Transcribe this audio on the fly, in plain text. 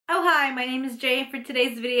Hi, my name is Jay, and for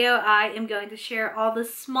today's video I am going to share all the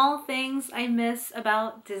small things I miss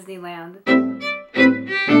about Disneyland.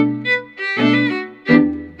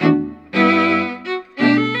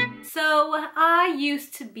 So I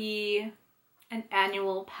used to be an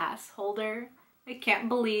annual pass holder. I can't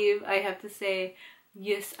believe I have to say,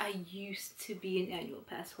 yes, I used to be an annual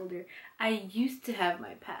pass holder. I used to have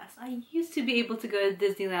my pass. I used to be able to go to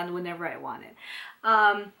Disneyland whenever I wanted.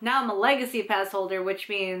 Now I'm a legacy pass holder, which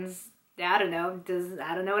means, I don't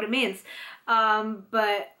know what it means.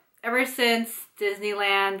 But ever since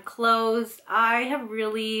Disneyland closed, I have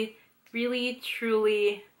really,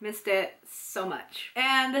 truly missed it so much.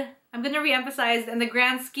 And I'm gonna re-emphasize, in the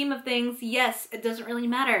grand scheme of things, yes, it doesn't really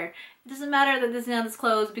matter. It doesn't matter that Disneyland is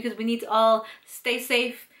closed because we need to all stay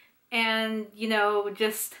safe and, you know,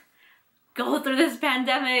 just go through this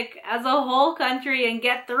pandemic as a whole country and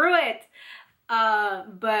get through it.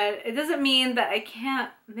 But it doesn't mean that I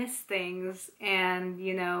can't miss things and,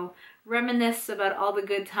 you know, reminisce about all the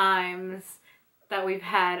good times that we've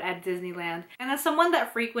had at Disneyland. And as someone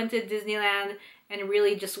that frequented Disneyland and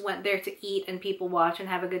really just went there to eat and people watch and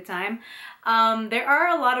have a good time, there are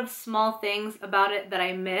a lot of small things about it that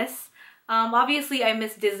I miss. Obviously I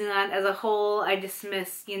miss Disneyland as a whole. I just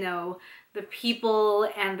miss, you know, the people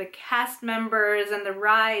and the cast members and the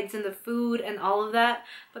rides and the food and all of that.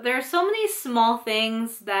 But there are so many small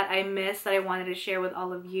things that I miss that I wanted to share with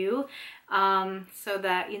all of you, so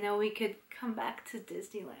that, you know, we could come back to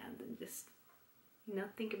Disneyland and just, you know,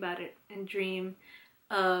 think about it and dream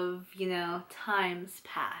of, you know, times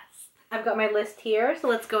past. I've got my list here, so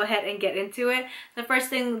let's go ahead and get into it. The first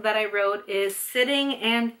thing that I wrote is sitting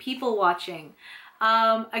and people watching.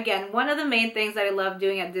 Again, one of the main things that I love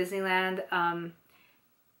doing at Disneyland,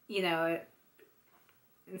 you know,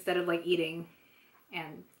 instead of like eating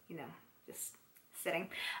and, you know, just sitting,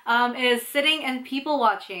 is sitting and people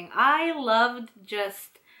watching. I loved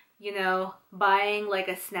just, you know, buying like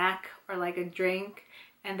a snack or like a drink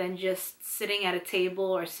and then just sitting at a table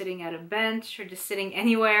or sitting at a bench or just sitting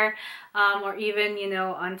anywhere, or even, you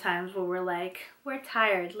know, on times where we're like, we're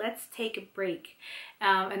tired, let's take a break.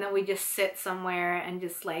 And then we just sit somewhere and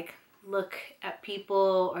just like look at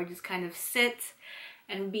people or just kind of sit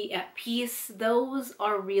and be at peace. Those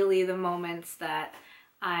are really the moments that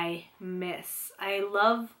I miss. I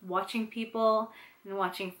love watching people and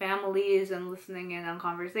watching families and listening in on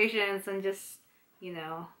conversations and just, you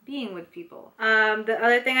know, being with people. The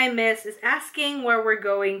other thing I miss is asking where we're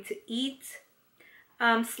going to eat,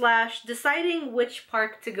 slash deciding which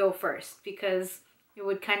park to go first, because it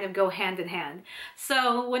would kind of go hand in hand.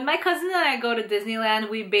 So when my cousin and I go to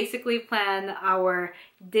Disneyland, we basically plan our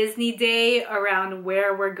Disney day around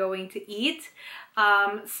where we're going to eat.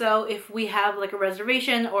 So if we have like a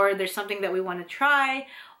reservation or there's something that we want to try,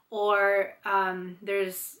 or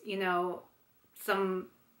there's, you know, some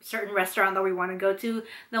certain restaurant that we want to go to,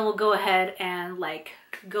 then we'll go ahead and like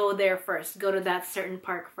go there first, go to that certain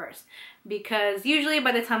park first, because usually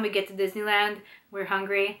by the time we get to Disneyland we're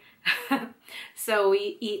hungry. So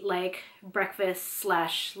we eat like breakfast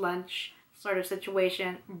slash lunch sort of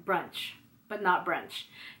situation, brunch, but not brunch,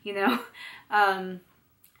 you know. And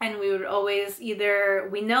we would always, either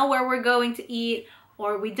we know where we're going to eat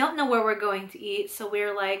or we don't know where we're going to eat, so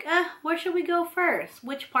we're like, where should we go first?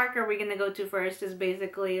 Which park are we gonna go to first is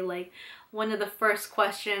basically like one of the first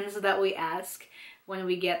questions that we ask when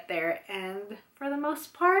we get there. And for the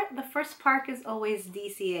most part, the first park is always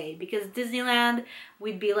DCA, because Disneyland,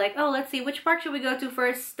 we'd be like, oh, let's see, which park should we go to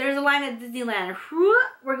first? There's a line at Disneyland.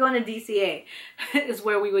 We're going to DCA is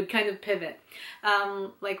where we would kind of pivot.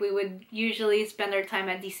 Like we would usually spend our time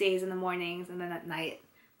at DCA's in the mornings, and then at night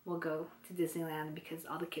we'll go to Disneyland because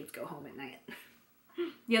all the kids go home at night.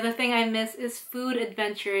 The other thing I miss is food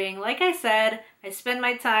adventuring. Like I said, I spend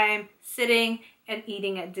my time sitting and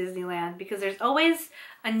eating at Disneyland because there's always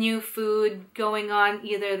a new food going on.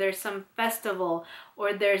 Either there's some festival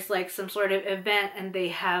or there's like some sort of event and they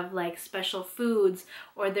have like special foods,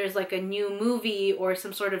 or there's like a new movie or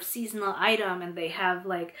some sort of seasonal item and they have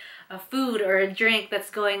like a food or a drink that's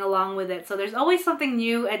going along with it. So there's always something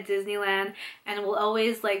new at Disneyland and we'll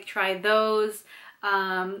always like try those.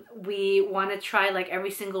 We want to try like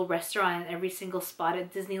every single restaurant and every single spot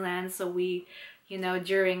at Disneyland, so we, you know,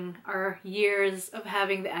 during our years of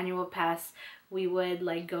having the annual pass, we would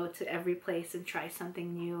like go to every place and try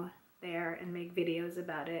something new there and make videos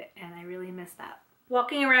about it, and I really miss that.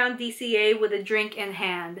 Walking around DCA with a drink in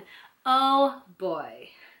hand. Oh boy.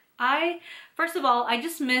 First of all, I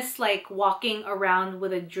just miss like walking around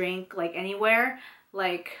with a drink like anywhere.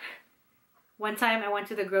 Like one time I went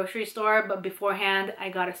to the grocery store, but beforehand I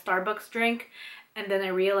got a Starbucks drink, and then I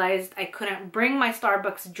realized I couldn't bring my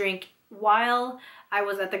Starbucks drink while I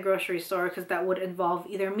was at the grocery store because that would involve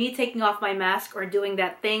either me taking off my mask or doing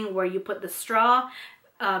that thing where you put the straw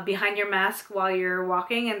behind your mask while you're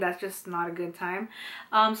walking, and that's just not a good time.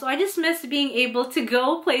 So I just miss being able to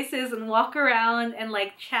go places and walk around and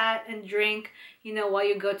like chat and drink, you know, while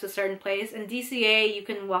you go to a certain place. And DCA, you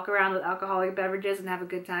can walk around with alcoholic beverages and have a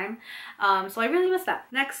good time. So I really miss that.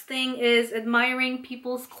 Next thing is admiring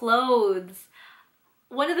people's clothes.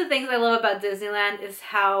 One of the things I love about Disneyland is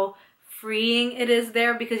how freeing it is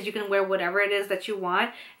there, because you can wear whatever it is that you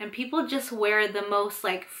want, and people just wear the most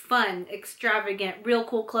like fun, extravagant, real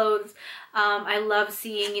cool clothes. I love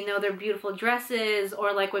seeing, you know, their beautiful dresses,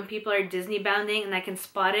 or like when people are Disney bounding and I can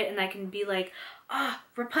spot it and I can be like, ah,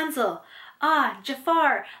 Rapunzel, ah,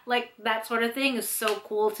 Jafar, like that sort of thing is so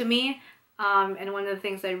cool to me. And one of the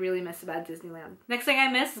things I really miss about Disneyland. Next thing I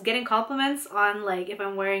miss is getting compliments on like if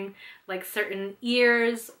I'm wearing like certain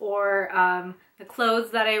ears or the clothes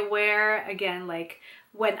that I wear. Again, like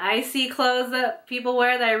when I see clothes that people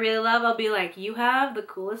wear that I really love, I'll be like, you have the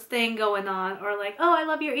coolest thing going on, or like, oh, I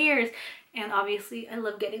love your ears. And obviously I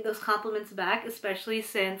love getting those compliments back, especially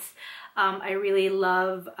since I really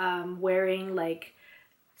love wearing like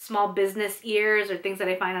small business ears or things that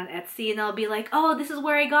I find on Etsy, and I'll be like, oh, this is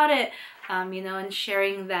where I got it. You know, and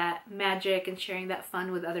sharing that magic and sharing that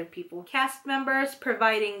fun with other people. Cast members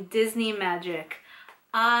providing Disney magic.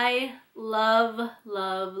 I love,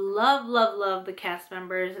 love, love, love, love the cast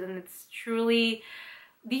members, and it's truly,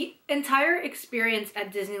 the entire experience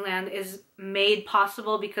at Disneyland is made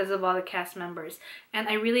possible because of all the cast members. And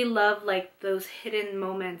I really love like those hidden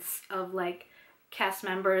moments of like cast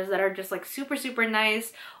members that are just like super, super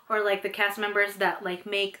nice, or like the cast members that like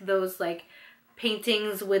make those like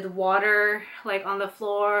paintings with water like on the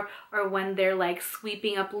floor, or when they're like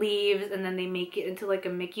sweeping up leaves and then they make it into like a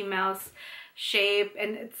Mickey Mouse shape.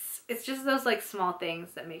 And it's just those like small things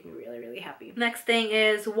that make me really, really happy. Next thing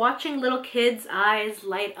is watching little kids' eyes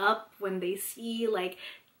light up when they see like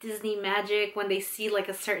Disney magic, when they see like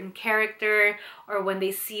a certain character, or when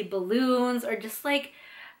they see balloons, or just like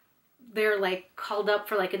they're like called up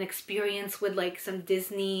for like an experience with like some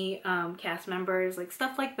Disney cast members, like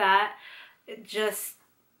stuff like that. It just,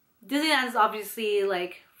 Disneyland is obviously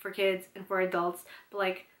like for kids and for adults, but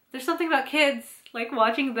like there's something about kids, like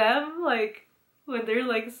watching them like when they're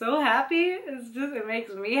like so happy, it's just, it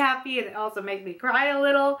makes me happy, and it also makes me cry a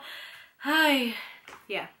little. Hi,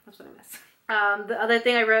 yeah, that's what I miss. The other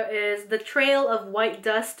thing I wrote is the trail of white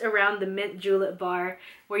dust around the mint julep bar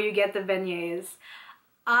where you get the beignets.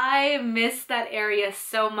 I miss that area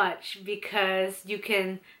so much because you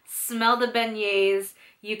can smell the beignets,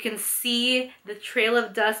 you can see the trail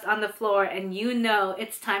of dust on the floor, and you know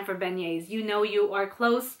it's time for beignets. You know you are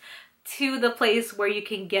close to the place where you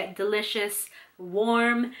can get delicious,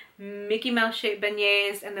 warm, Mickey Mouse shaped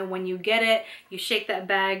beignets, and then when you get it, you shake that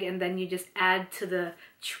bag and then you just add to the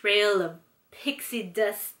trail of pixie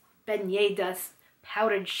dust, beignet dust,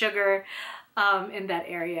 powdered sugar in that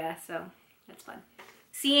area. So that's fun.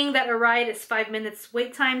 Seeing that a ride is 5 minutes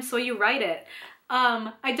wait time, so you ride it.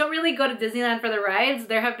 I don't really go to Disneyland for the rides.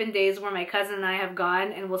 There have been days where my cousin and I have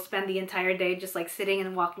gone and we'll spend the entire day just like sitting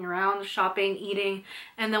and walking around, shopping, eating,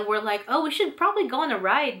 and then we're like, oh, we should probably go on a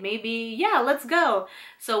ride, maybe. Yeah, let's go.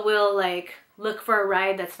 So we'll like look for a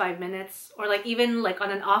ride that's 5 minutes, or like even like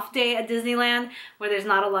on an off day at Disneyland where there's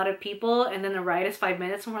not a lot of people and then the ride is 5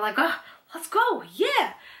 minutes and we're like, oh, let's go,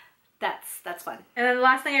 yeah. That's fun. And then the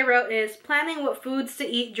last thing I wrote is planning what foods to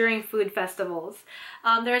eat during food festivals.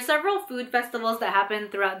 There are several food festivals that happen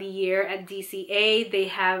throughout the year at DCA. They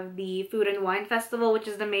have the Food and Wine Festival, which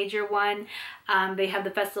is the major one. They have the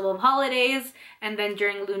Festival of Holidays, and then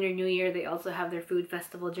during Lunar New Year, they also have their food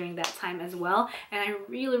festival during that time as well. And I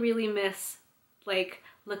really, really miss like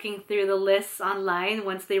looking through the lists online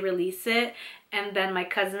once they release it, and then my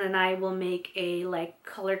cousin and I will make a like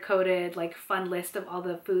color-coded like fun list of all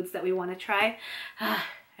the foods that we want to try.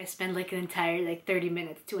 I spend like an entire like 30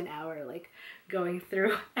 minutes to an hour like going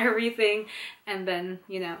through everything, and then,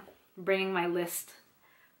 you know, bringing my list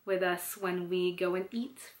with us when we go and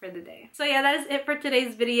eat for the day. So yeah, that is it for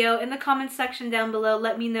today's video. In the comments section down below,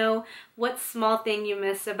 let me know what small thing you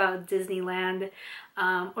miss about Disneyland,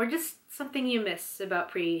 or just something you miss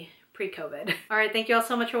about pre-COVID. Alright, thank you all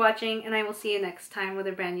so much for watching, and I will see you next time with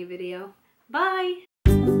a brand new video. Bye!